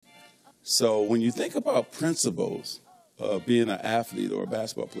So when you think about principles of being an athlete or a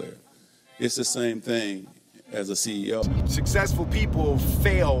basketball player, it's the same thing as a CEO. Successful people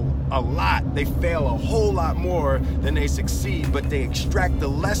fail a lot. They fail a whole lot more than they succeed, but they extract the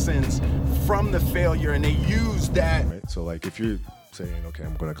lessons from the failure and they use that. Right? So like if you're saying, okay,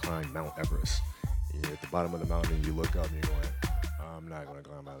 I'm going to climb Mount Everest, you're at the bottom of the mountain, you look up and you're going, I'm not going to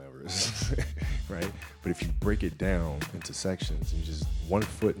climb Mount Everest, right? But if you break it down into sections and just one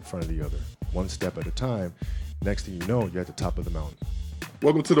foot in front of the other, one step at a time, next thing you know, you're at the top of the mountain.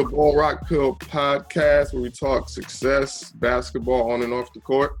 Welcome to the Ball Rock Pill podcast, where we talk success, basketball on and off the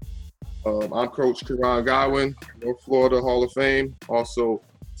court. I'm Coach Karan Godwin, North Florida Hall of Fame, also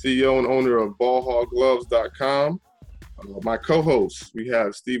CEO and owner of ballhawgloves.com. My co-host, we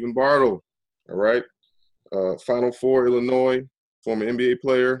have Stephen Bartle, all right, Final Four Illinois, former NBA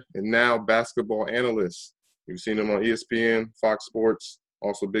player, and now basketball analyst. You've seen him on ESPN, Fox Sports,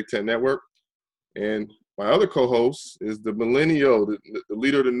 also Big Ten Network. And my other co-host is the millennial, the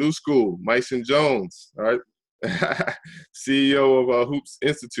leader of the new school, Myson Jones, all right, CEO of Hoops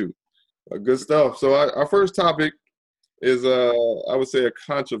Institute. Good stuff. So our first topic is, I would say, a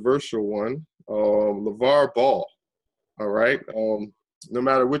controversial one, Lavar Ball, all right? No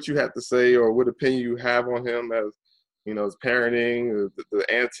matter what you have to say or what opinion you have on him as, you know, his parenting,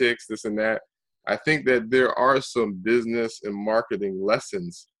 the antics, this and that, I think that there are some business and marketing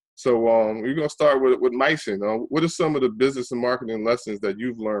lessons. So we're going to start with Myson. What are some of the business and marketing lessons that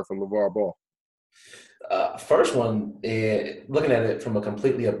you've learned from LeVar Ball? First one, looking at it from a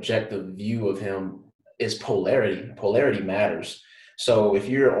completely objective view of him, is polarity. Polarity matters. So if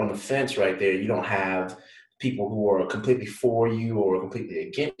you're on the fence right there, you don't have people who are completely for you or completely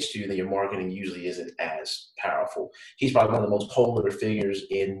against you, then your marketing usually isn't as powerful. He's probably one of the most polar figures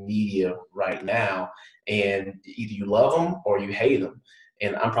in media right now, and either you love him or you hate him.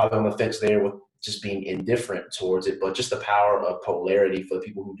 And I'm probably on the fence there with just being indifferent towards it, but just the power of polarity for the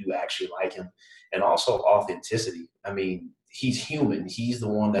people who do actually like him, and also authenticity. I mean, he's human. He's the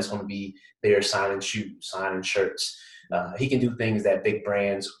one that's going to be there signing shoes, signing shirts. He can do things that big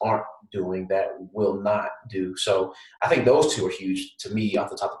brands aren't doing, that will not do. So I think those two are huge to me off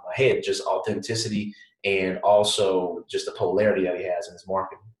the top of my head, just authenticity and also just the polarity that he has in his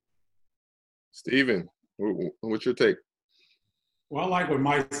marketing. Steven, what's your take? Well, I like what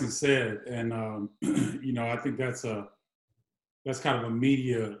Myson said, and you know, I think that's kind of a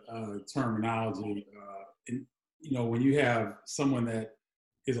media terminology. And you know, when you have someone that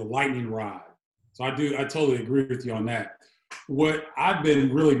is a lightning rod, so I totally agree with you on that. What I've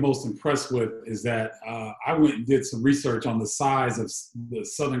been really most impressed with is that I went and did some research on the size of the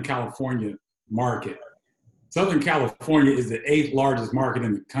Southern California market. Southern California is the 8th largest market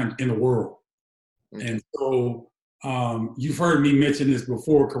in the world, and so. You've heard me mention this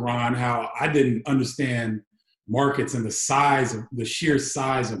before, Karan, how I didn't understand markets and the sheer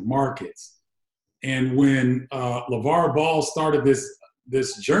size of markets. And when LeVar Ball started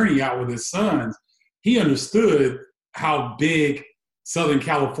this journey out with his sons, he understood how big Southern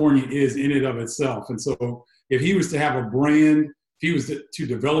California is in and of itself. And so if he was to have a brand, if he was to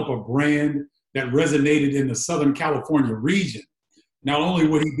develop a brand that resonated in the Southern California region, not only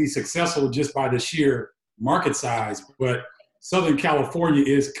would he be successful just by the sheer market size, but Southern California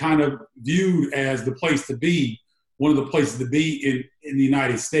is kind of viewed as the place to be, one of the places to be in the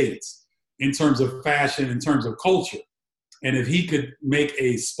United States in terms of fashion, in terms of culture. And if he could make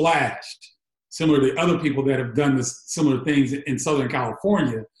a splash, similar to other people that have done similar things in Southern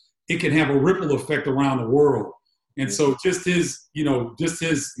California, it can have a ripple effect around the world. And so just his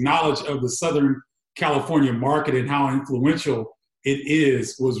knowledge of the Southern California market and how influential it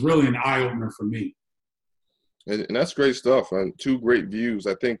is was really an eye-opener for me. And that's great stuff, and two great views.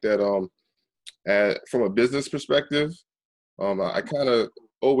 I think that from a business perspective, I kind of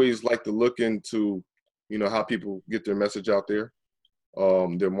always like to look into, you know, how people get their message out there,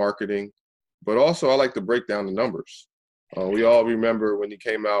 their marketing, but also I like to break down the numbers. We all remember when he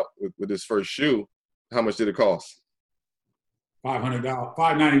came out with his first shoe, how much did it cost? $500,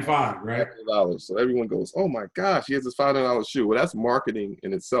 $595, right? $500. So everyone goes, oh my gosh, he has this $500 shoe. Well, that's marketing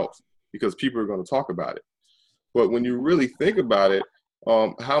in itself because people are going to talk about it. But when you really think about it,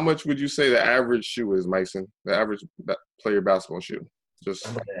 how much would you say the average shoe is, Myson? The average player basketball shoe?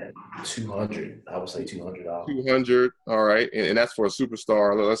 Just $200. I would say $200. $200. All right, and that's for a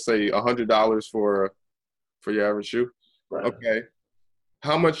superstar. Let's say $100 for your average shoe. Right. Okay.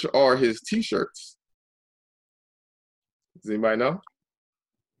 How much are his T-shirts? Does anybody know?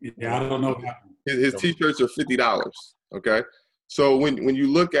 Yeah, I don't know. His T-shirts are $50. Okay. So when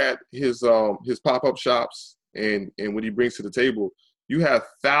you look at his pop-up shops and what he brings to the table, you have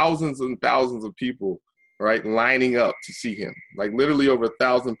thousands and thousands of people, right, lining up to see him. Like literally over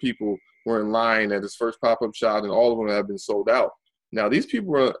 1,000 people were in line at his first pop-up shop, and all of them have been sold out. Now these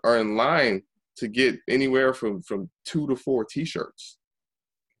people are in line to get anywhere from 2 to 4 T-shirts.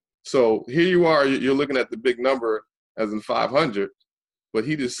 So here you are, you're looking at the big number as in 500, but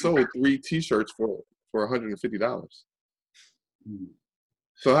he just sold 3 T-shirts for $150.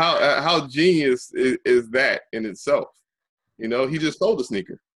 So how genius is that in itself? You know, he just sold a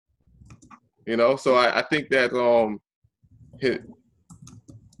sneaker. You know, so I think that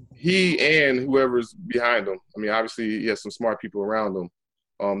he and whoever's behind him, I mean, obviously he has some smart people around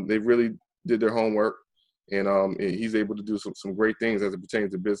him. They really did their homework, and he's able to do some great things as it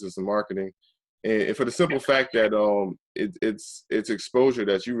pertains to business and marketing. And for the simple fact that it's exposure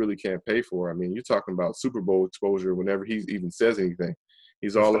that you really can't pay for. I mean, you're talking about Super Bowl exposure whenever he even says anything.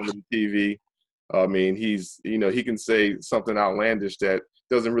 He's all over the TV. I mean, he can say something outlandish that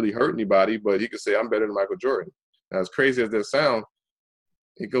doesn't really hurt anybody, but he can say, I'm better than Michael Jordan. Now, as crazy as that sounds,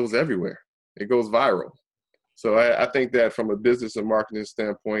 it goes everywhere. It goes viral. So I think that from a business and marketing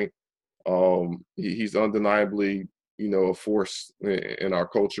standpoint, he's undeniably, a force in our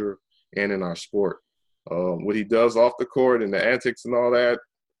culture and in our sport. What he does off the court and the antics and all that,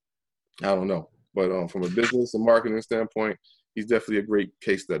 I don't know. But from a business and marketing standpoint, he's definitely a great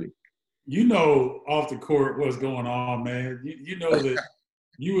case study. You know, off the court, what's going on, man. You know that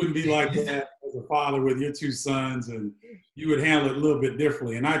you wouldn't be like that as a father with your 2 sons, and you would handle it a little bit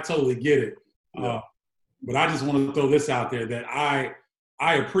differently. And I totally get it. Yeah. But I just want to throw this out there that I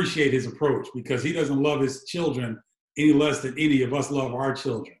appreciate his approach, because he doesn't love his children any less than any of us love our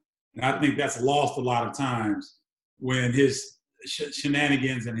children. And I think that's lost a lot of times when his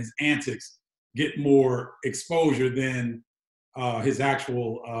shenanigans and his antics get more exposure than his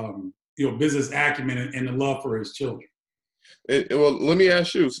actual business acumen and the love for his children. Well, let me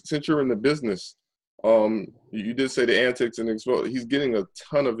ask you, since you're in the business, you did say the antics and exposure. He's getting a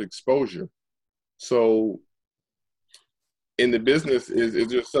ton of exposure. So in the business, is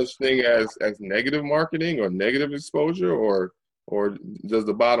there such thing as negative marketing or negative exposure, or does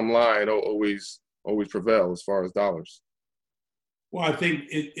the bottom line always prevail as far as dollars? Well, I think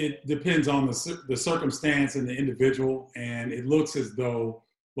it depends on the circumstance and the individual, and it looks as though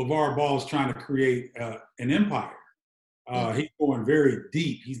LeVar Ball is trying to create an empire. He's going very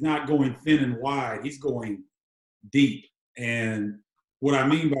deep. He's not going thin and wide. He's going deep. And what I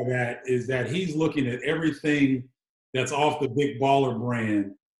mean by that is that he's looking at everything that's off the big baller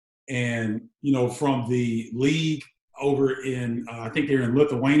brand. And, from the league over in, I think they're in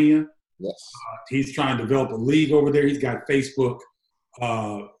Lithuania. Yes. He's trying to develop a league over there. He's got Facebook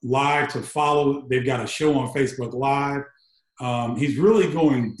Live to follow. They've got a show on Facebook Live. He's really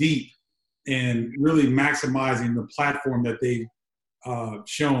going deep and really maximizing the platform that they've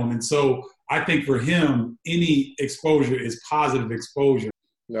shown. And so I think for him, any exposure is positive exposure.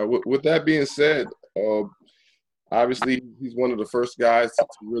 Now, with that being said, obviously he's one of the first guys to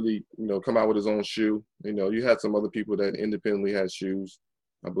really, come out with his own shoe. You had some other people that independently had shoes.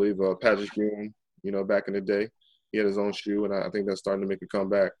 I believe Patrick Ewing, back in the day, he had his own shoe, and I think that's starting to make a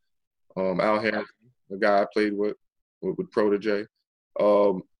comeback. Al Harrington, the guy I played with Protege,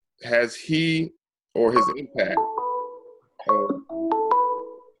 has he or his impact,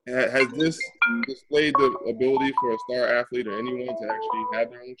 has this displayed the ability for a star athlete or anyone to actually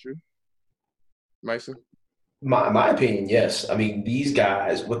have their own shoe? Mason? My opinion, yes. I mean, these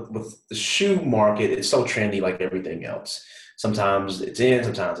guys with the shoe market, it's so trendy like everything else. Sometimes it's in,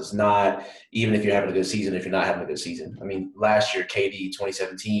 sometimes it's not. Even if you're having a good season, if you're not having a good season. I mean, last year, KD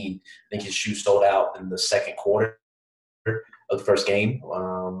 2017, I think his shoe sold out in the second quarter of the first game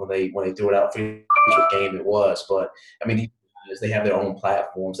when they threw it out for which game it was. But I mean, they have their own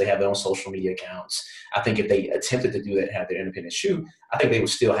platforms, they have their own social media accounts. I think if they attempted to do that and have their independent shoe, I think they would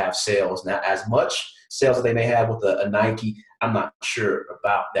still have sales. Not as much sales that they may have with a Nike. I'm not sure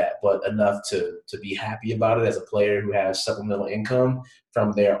about that, but enough to be happy about it as a player who has supplemental income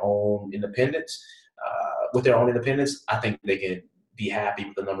from their own independence. With their own independence, I think they can be happy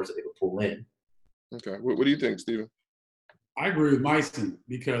with the numbers that they would pull in. Okay. What do you think, Steven? I agree with Myson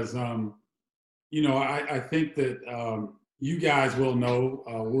because, I think that you guys will know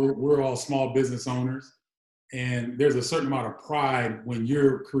we're all small business owners, and there's a certain amount of pride when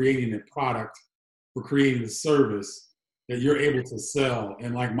you're creating a product or creating a service that you're able to sell.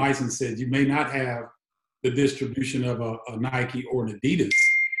 And like Myson said, you may not have the distribution of a Nike or an Adidas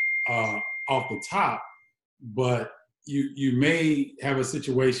off the top, but you may have a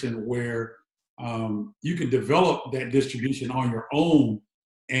situation where you can develop that distribution on your own,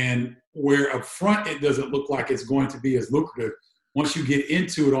 and where up front it doesn't look like it's going to be as lucrative, once you get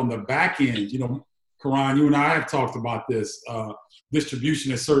into it on the back end, Karan, you and I have talked about this,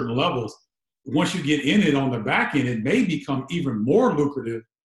 distribution at certain levels. Once you get in it on the back end, it may become even more lucrative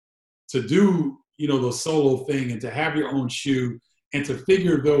to do, the solo thing and to have your own shoe and to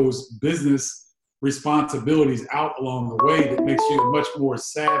figure those business responsibilities out along the way that makes you a much more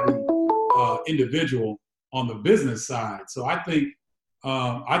savvy individual on the business side. So I think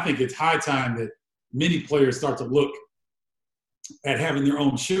it's high time that many players start to look at having their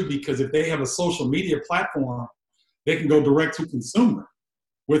own shoe, because if they have a social media platform, they can go direct to consumer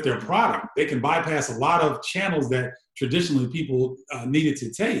with their product. They can bypass a lot of channels that traditionally people needed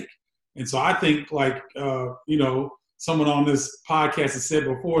to take. And so I think, someone on this podcast has said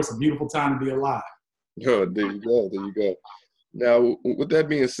before, it's a beautiful time to be alive. Oh, there you go. Now, with that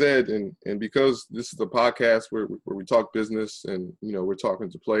being said, and because this is a podcast where we talk business, and we're talking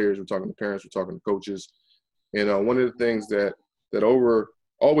to players, we're talking to parents, we're talking to coaches, and one of the things that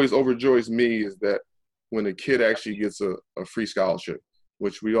always overjoys me is that when a kid actually gets a free scholarship,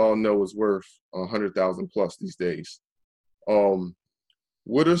 which we all know is worth $100,000 plus these days.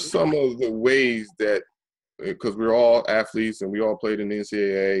 What are some of the ways that, because we're all athletes and we all played in the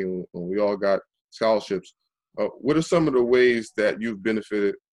NCAA and we all got scholarships, what are some of the ways that you've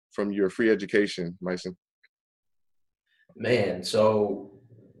benefited from your free education, Myson? Man, so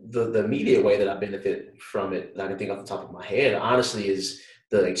the immediate way that I benefit from it, that I can think off the top of my head, honestly, is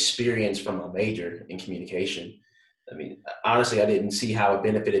the experience from my major in communication. I mean, honestly, I didn't see how it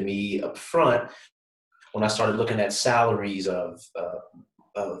benefited me up front when I started looking at salaries of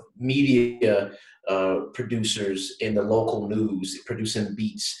media producers in the local news, producing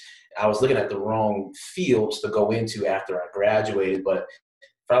beats. I was looking at the wrong fields to go into after I graduated, but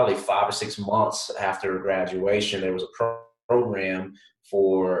probably 5 or 6 months after graduation, there was a program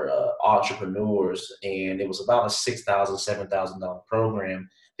for entrepreneurs, and it was about a $6,000, $7,000 program.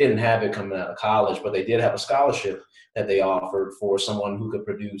 Didn't have it coming out of college, but they did have a scholarship that they offered for someone who could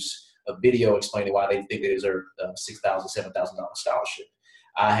produce a video explaining why they think they deserve a $6,000, $7,000 scholarship.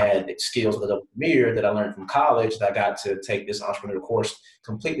 I had skills with Adobe Premiere that I learned from college that I got to take this entrepreneur course,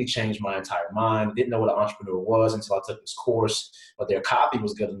 completely changed my entire mind. Didn't know what an entrepreneur was until I took this course, but their copy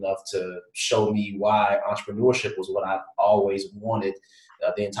was good enough to show me why entrepreneurship was what I always wanted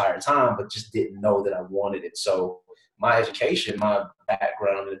the entire time, but just didn't know that I wanted it. So my education, my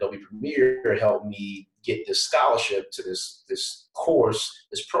background in Adobe Premiere helped me get this scholarship to this course,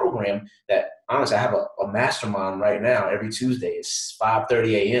 this program that honestly, I have a mastermind right now every Tuesday. It's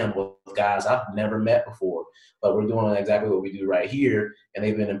 5:30 a.m. with guys I've never met before, but we're doing exactly what we do right here. And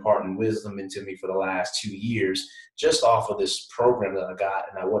they've been imparting wisdom into me for the last 2 years just off of this program that I got.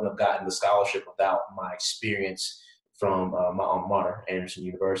 And I wouldn't have gotten the scholarship without my experience from my alma mater, Anderson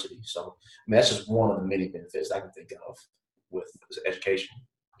University. So I mean, that's just one of the many benefits I can think of with education,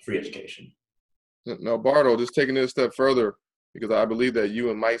 free education. Now, Bardo, just taking it a step further, because I believe that you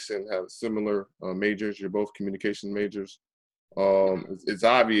and Myson have similar majors. You're both communication majors. It's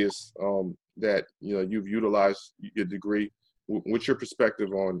obvious that you've utilized your degree. What's your perspective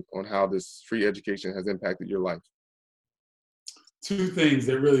on how this free education has impacted your life? Two things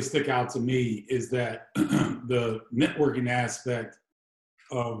that really stick out to me is that the networking aspect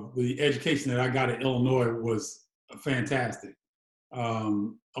of the education that I got at Illinois was fantastic.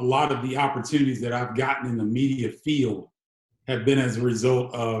 A lot of the opportunities that I've gotten in the media field have been as a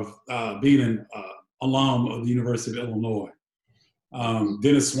result of being an alum of the University of Illinois.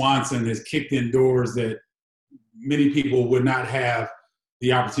 Dennis Swanson has kicked in doors that many people would not have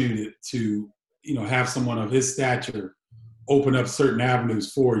the opportunity to, have someone of his stature open up certain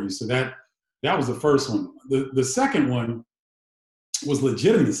avenues for you. So that was the first one. The second one was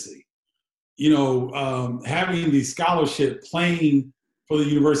legitimacy. Having the scholarship, playing for the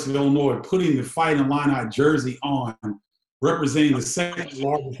University of Illinois, putting the Fighting Illini jersey on, representing the second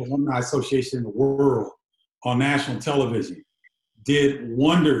largest alumni association in the world on national television, did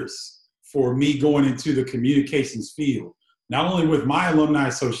wonders for me going into the communications field, not only with my alumni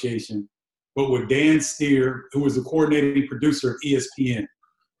association, but with Dan Steer, who was the coordinating producer of ESPN.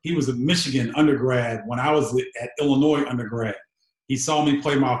 He was a Michigan undergrad when I was at Illinois undergrad. He saw me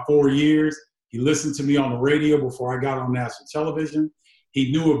play my 4 years. He listened to me on the radio before I got on national television. He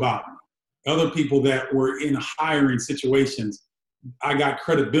knew about me. Other people that were in hiring situations, I got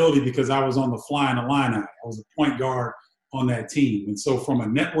credibility because I was on the Flying Illini. I was a point guard on that team. And so from a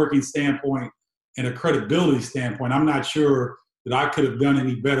networking standpoint and a credibility standpoint, I'm not sure that I could have done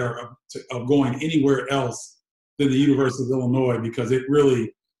any better of going anywhere else than the University of Illinois, because it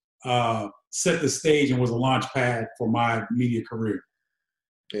really set the stage and was a launch pad for my media career.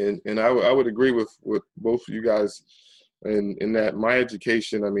 And I would agree with both of you guys and in that my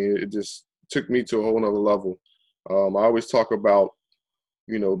education, I mean, it just took me to a whole nother level. I always talk about,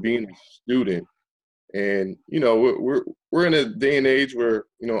 being a student, and we're in a day and age where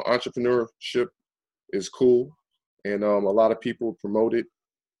entrepreneurship is cool, and a lot of people promote it.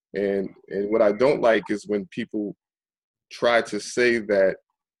 And what I don't like is when people try to say that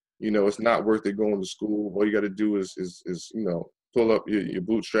it's not worth it going to school. All you got to do is pull up your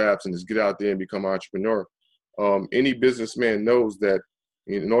bootstraps and just get out there and become an entrepreneur. Any businessman knows that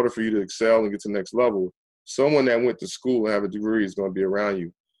in order for you to excel and get to the next level, someone that went to school and have a degree is going to be around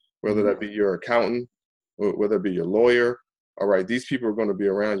you, whether that be your accountant, or whether it be your lawyer. All right, these people are going to be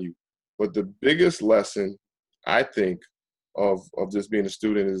around you. But the biggest lesson, I think, of just being a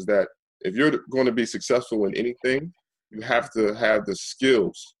student is that if you're going to be successful in anything, you have to have the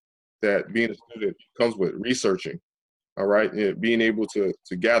skills that being a student comes with: researching, all right, and being able to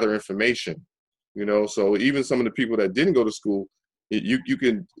gather information. So even some of the people that didn't go to school, you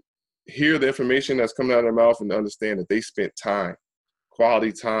can hear the information that's coming out of their mouth and understand that they spent time,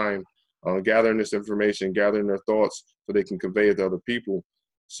 quality time, gathering this information, gathering their thoughts so they can convey it to other people.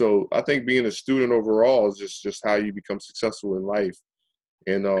 So I think being a student overall is just how you become successful in life.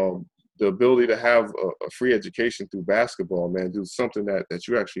 And the ability to have a free education through basketball, man, do something that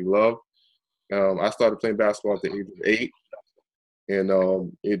you actually love. I started playing basketball at the age of 8,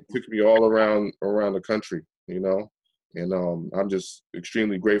 and it took me all around the country, and I'm just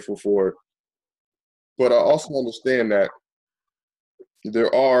extremely grateful for it. But I also understand that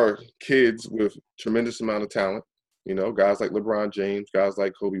there are kids with tremendous amount of talent, guys like LeBron James, guys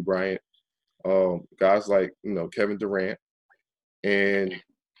like Kobe Bryant, guys like, Kevin Durant. And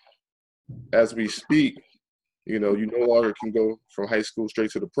as we speak, you no longer can go from high school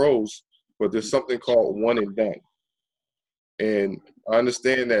straight to the pros, but there's something called one and done. And I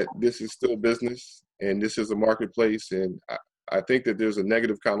understand that this is still business and this is a marketplace. And I think that there's a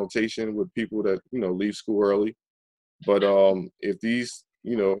negative connotation with people that, leave school early. But if these,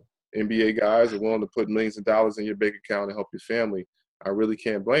 NBA guys are willing to put millions of dollars in your bank account and help your family, I really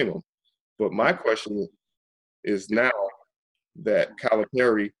can't blame them. But my question is now that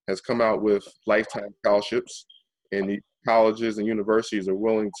Calipari has come out with lifetime scholarships, and the colleges and universities are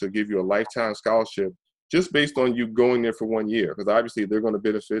willing to give you a lifetime scholarship just based on you going there for 1 year, because obviously they're going to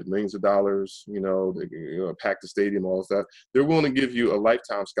benefit millions of dollars, they pack the stadium, all that. They're willing to give you a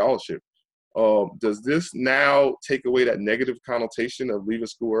lifetime scholarship. Does this now take away that negative connotation of leaving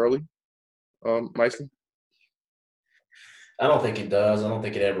school early, Mason? I don't think it does. I don't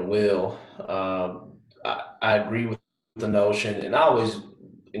think it ever will. I agree with the notion, and I always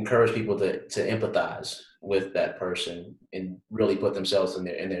encourage people to empathize with that person and really put themselves in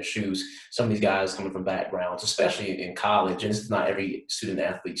their shoes. Some of these guys coming from backgrounds, especially in college, and this is not every student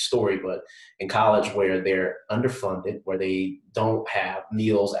athlete story, but in college where they're underfunded, where they don't have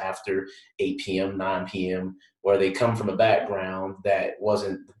meals after 8 p.m., 9 p.m., where they come from a background that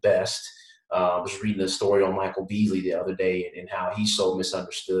wasn't the best. I was reading a story on Michael Beasley the other day and how he's so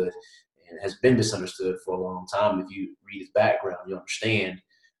misunderstood and has been misunderstood for a long time. If you read his background, you understand.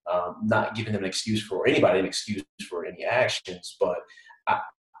 Not giving them an excuse for anybody an excuse for any actions, but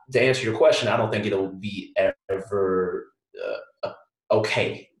to answer your question, I don't think it'll be ever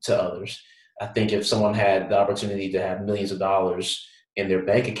okay to others. I think if someone had the opportunity to have millions of dollars in their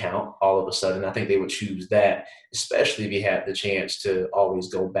bank account all of a sudden, I think they would choose that, especially if you had the chance to always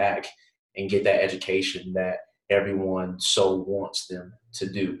go back and get that education that everyone so wants them to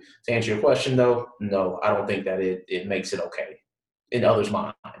do. To answer your question, though, no, I don't think that it makes it okay in others'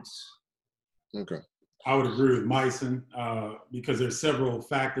 minds. Okay. I would agree with Myson because there's several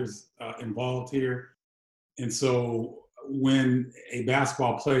factors involved here. And so when a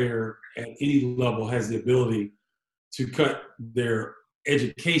basketball player at any level has the ability to cut their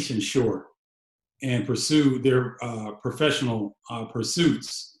education short and pursue their professional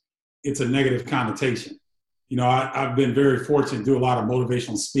pursuits, it's a negative connotation. I've been very fortunate to do a lot of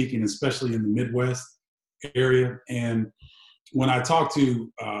motivational speaking, especially in the Midwest area. And when I talk to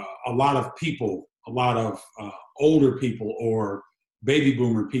a lot of people, a lot of older people or baby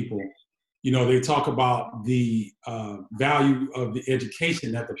boomer people, they talk about the value of the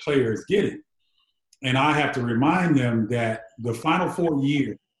education that the player is getting. And I have to remind them that the final 4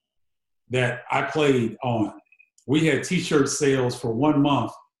 years that I played on, we had t-shirt sales for 1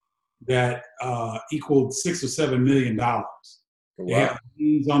 month that equaled $6 or $7 million. Wow. They had our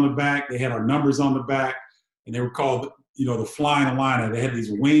names on the back, they had our numbers on the back, and they were called, the Flying Illini. They had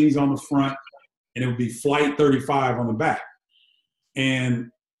these wings on the front, and it would be Flight 35 on the back. And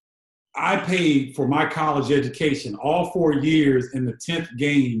I paid for my college education all 4 years in the 10th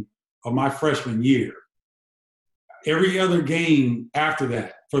game of my freshman year. Every other game after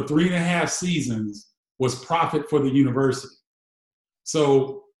that, for 3.5 seasons, was profit for the university.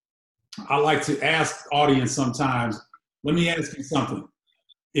 So I like to ask audience sometimes, let me ask you something.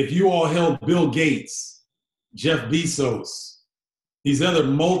 If you all held Bill Gates, Jeff Bezos, these other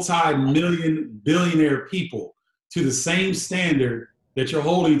multi-million billionaire people to the same standard that you're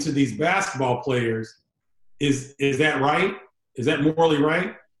holding to these basketball players, is that right? Is that morally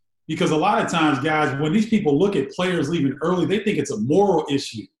right? Because a lot of times, guys, when these people look at players leaving early, they think it's a moral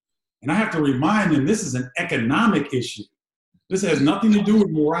issue. And I have to remind them this is an economic issue. This has nothing to do with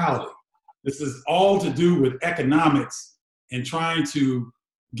morality. This is all to do with economics and trying to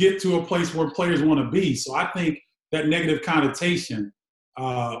get to a place where players want to be. So I think that negative connotation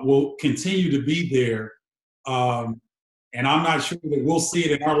will continue to be there. And I'm not sure that we'll see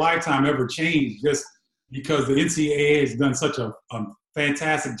it in our lifetime ever change, just because the NCAA has done such a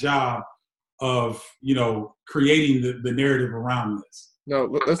fantastic job of, creating the narrative around this. Now,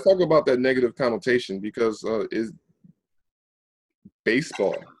 let's talk about that negative connotation, because is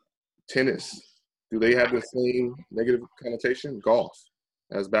baseball, tennis, do they have the same negative connotation, golf,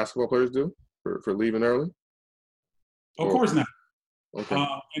 as basketball players do for leaving early? Of course not. Okay.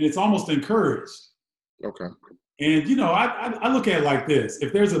 And it's almost encouraged. Okay. And, I look at it like this.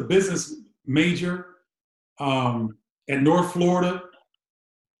 If there's a business major at North Florida,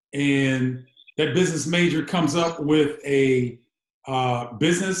 and that business major comes up with a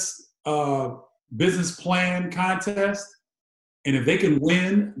business plan contest, and if they can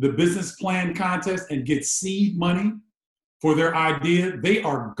win the business plan contest and get seed money for their idea, they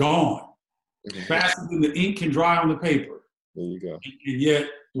are gone faster than the ink can dry on the paper. There you go. And yet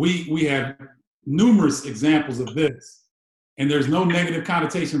we have numerous examples of this, and there's no negative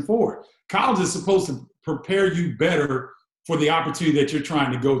connotation for it. College is supposed to prepare you better for the opportunity that you're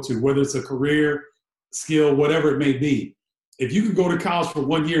trying to go to, whether it's a career, skill, whatever it may be. If you could go to college for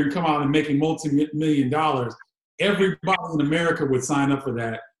 1 year and come out and making multi-million dollars, everybody in America would sign up for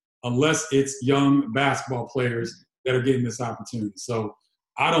that, unless it's young basketball players that are getting this opportunity. So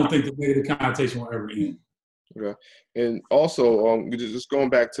I don't think the negative connotation will ever end. Okay. And also, just going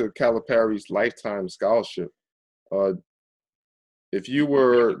back to Calipari's lifetime scholarship, if you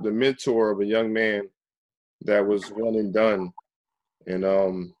were the mentor of a young man that was one and done, and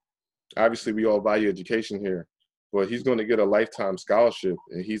obviously we all value education here, but he's going to get a lifetime scholarship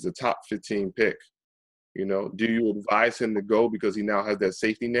and he's a top 15 pick. Do you advise him to go because he now has that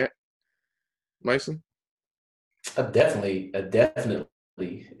safety net, Mason? I definitely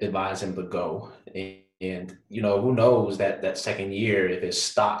advise him to go. And who knows that second year, if his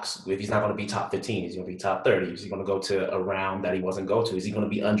stocks, if he's not going to be top 15, he's going to be top 30. Is he going to go to a round that he wasn't go to? Is he going to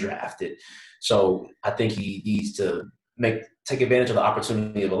be undrafted? So I think he needs to take advantage of the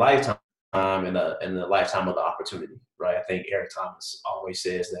opportunity of a lifetime and the lifetime of the opportunity, right? I think Eric Thomas always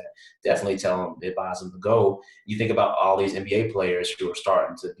says that. Definitely advise him to go. You think about all these NBA players who are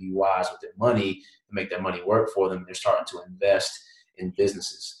starting to be wise with their money and make their money work for them. They're starting to invest in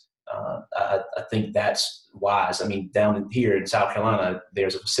businesses. I think that's wise. I mean, down here in South Carolina,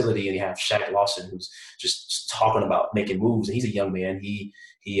 there's a facility, and you have Shaq Lawson, who's just talking about making moves. And he's a young man. He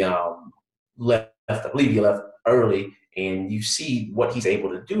left. I believe he left early, and you see what he's able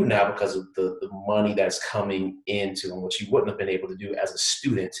to do now because of the money that's coming into him, which he wouldn't have been able to do as a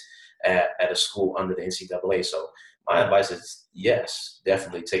student at a school under the NCAA. So my advice is, yes,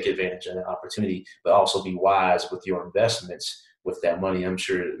 definitely take advantage of that opportunity, but also be wise with your investments with that money. I'm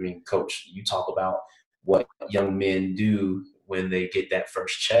sure, Coach, you talk about what young men do when they get that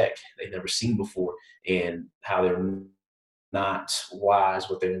first check they've never seen before, and how they're not wise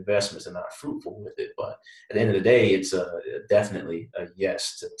with their investments and not fruitful with it. But at the end of the day, it's definitely a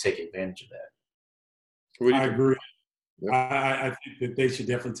yes to take advantage of that. I agree. I think that they should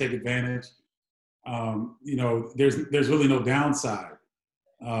definitely take advantage. There's really no downside.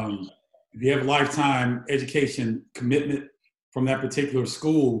 If you have a lifetime education commitment from that particular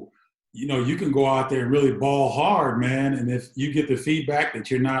school, you can go out there and really ball hard, man. And if you get the feedback that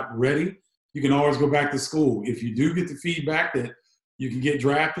you're not ready, you can always go back to school. If you do get the feedback that you can get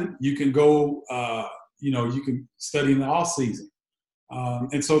drafted, you can go, you can study in the off season.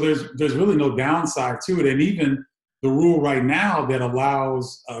 And so there's really no downside to it. And even the rule right now that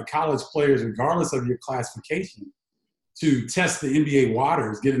allows college players, regardless of your classification, to test the NBA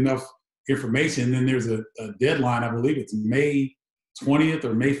waters, get enough information. And then there's a deadline, I believe it's May 20th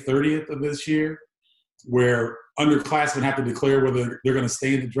or May 30th of this year, where underclassmen have to declare whether they're going to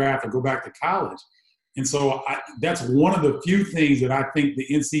stay in the draft or go back to college. And so that's one of the few things that I think the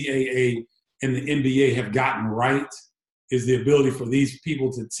NCAA and the NBA have gotten right, is the ability for these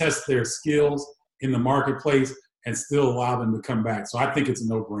people to test their skills in the marketplace and still allow them to come back. So I think it's a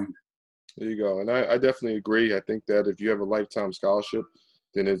no-brainer. There you go. And I definitely agree. I think that if you have a lifetime scholarship,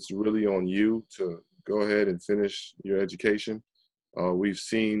 then it's really on you to go ahead and finish your education. We've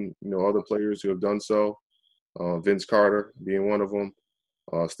seen, other players who have done so. Vince Carter being one of them.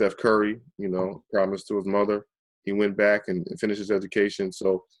 Steph Curry, promised to his mother. He went back and finished his education.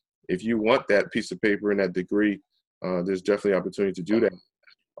 So if you want that piece of paper and that degree, there's definitely opportunity to do that.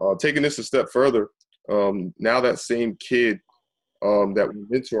 Taking this a step further, now that same kid that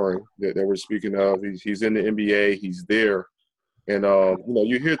we're mentoring, that we're speaking of, he's in the NBA, he's there. And,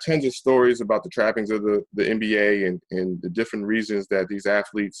 you hear tons of stories about the trappings of the NBA and the different reasons that these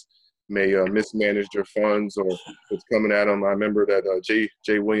athletes may mismanage their funds or what's coming at them. I remember that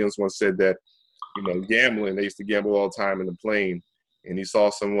Jay Williams once said that, gambling, they used to gamble all the time in the plane, and he saw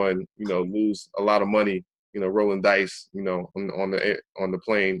someone, lose a lot of money, rolling dice, on the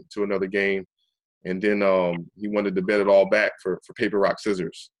plane to another game. And then he wanted to bet it all back for paper, rock,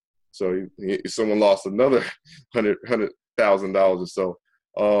 scissors. So someone lost another $100,000 or so.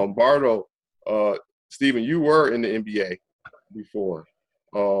 Bardo, Stephen, you were in the NBA before.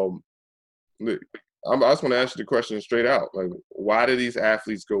 I just want to ask you the question straight out. Like, why do these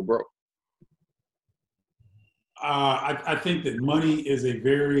athletes go broke? I think that money is a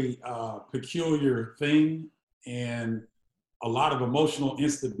very peculiar thing, and a lot of emotional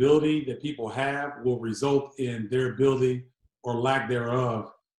instability that people have will result in their ability or lack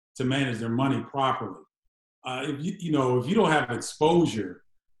thereof to manage their money properly. If you don't have exposure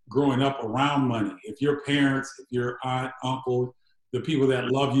growing up around money, if your parents, if your aunt, uncle, the people that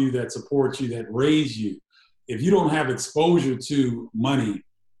love you, that support you, that raise you, if you don't have exposure to money,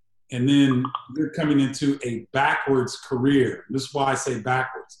 and then you're coming into a backwards career. This is why I say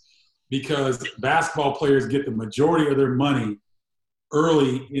backwards, because basketball players get the majority of their money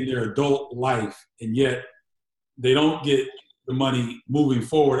early in their adult life, and yet they don't get the money moving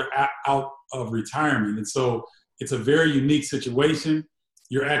forward out of retirement. And so it's a very unique situation.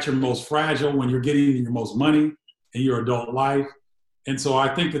 You're at your most fragile when you're getting your most money in your adult life. And so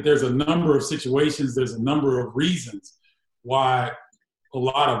I think that there's a number of situations, there's a number of reasons why a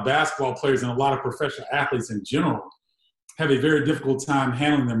lot of basketball players and a lot of professional athletes in general have a very difficult time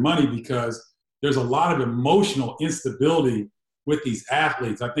handling their money, because there's a lot of emotional instability with these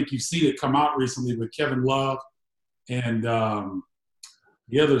athletes. I think you've seen it come out recently with Kevin Love and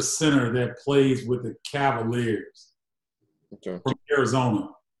the other center that plays with the Cavaliers from Arizona.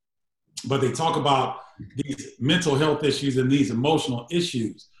 But they talk about these mental health issues and these emotional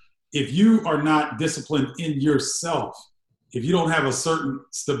issues. If you are not disciplined in yourself, if you don't have a certain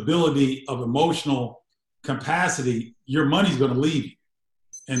stability of emotional capacity, your money's going to leave you.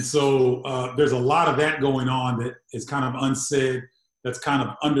 And so there's a lot of that going on that is kind of unsaid, that's kind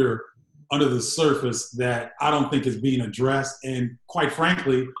of under the surface, that I don't think is being addressed. And quite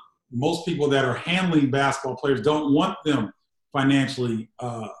frankly, most people that are handling basketball players don't want them financially.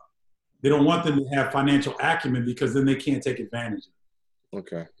 They don't want them to have financial acumen, because then they can't take advantage of it.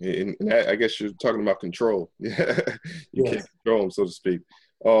 Okay. And I guess you're talking about control. You can't control them, so to speak.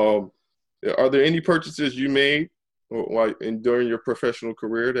 Are there any purchases you made during your professional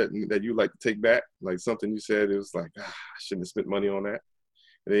career that you like to take back? Like something you said, it was like, I shouldn't have spent money on that.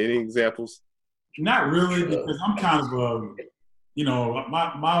 Are there any examples? Not really, because I'm kind of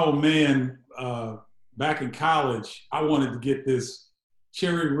my old man back in college, I wanted to get this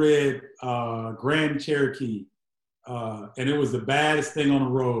cherry red Grand Cherokee. And it was the baddest thing on the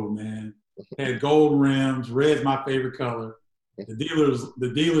road, man. It had gold rims, red's my favorite color. The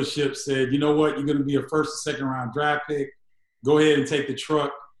dealership said, you know what, you're going to be a first or second round draft pick. Go ahead and take the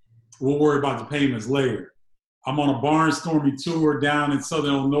truck. We'll worry about the payments later. I'm on a barnstorming tour down in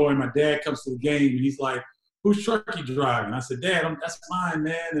Southern Illinois. My dad comes to the game, and he's like, whose truck you driving? I said, Dad, that's mine,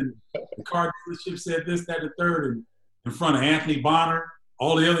 man. And the car dealership said this, that, and the third. And in front of Anthony Bonner,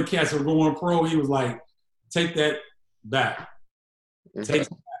 all the other cats were going pro. He was like, take that back. Take it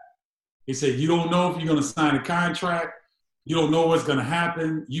back. He said, you don't know if you're going to sign a contract. You don't know what's going to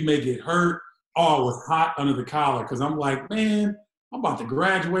happen. You may get hurt. Oh, I was hot under the collar, because I'm like, man, I'm about to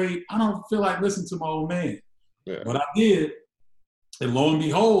graduate. I don't feel like listening to my old man. Yeah. But I did. And lo and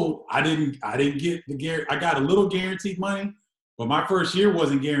behold, I didn't get I got a little guaranteed money, but my first year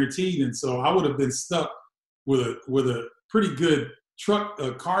wasn't guaranteed. And so I would have been stuck with a pretty good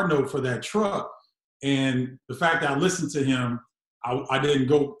car note for that truck. And the fact that I listened to him, I didn't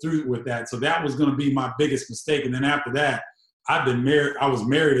go through with that. So that was going to be my biggest mistake. And then after that, I've been married. I was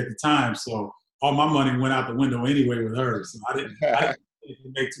married at the time. So all my money went out the window anyway with her. So I didn't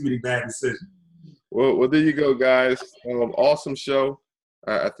make too many bad decisions. Well, there you go, guys. Awesome show.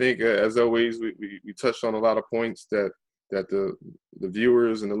 I think, as always, we touched on a lot of points that the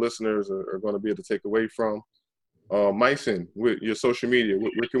viewers and the listeners are going to be able to take away from. Myson, with your social media,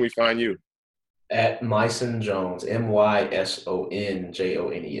 where can we find you? At Myson Jones,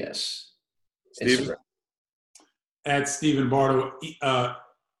 MysonJones. Steven? Instagram. At Stephen Bardo,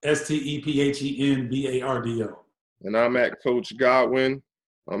 StephenBardo. And I'm at Coach Godwin.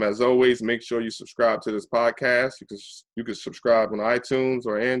 As always, make sure you subscribe to this podcast. You can subscribe on iTunes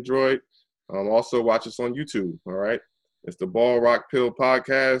or Android. Also, watch us on YouTube. All right. It's the Ball Rock Pill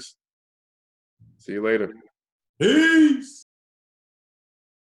Podcast. See you later. Peace.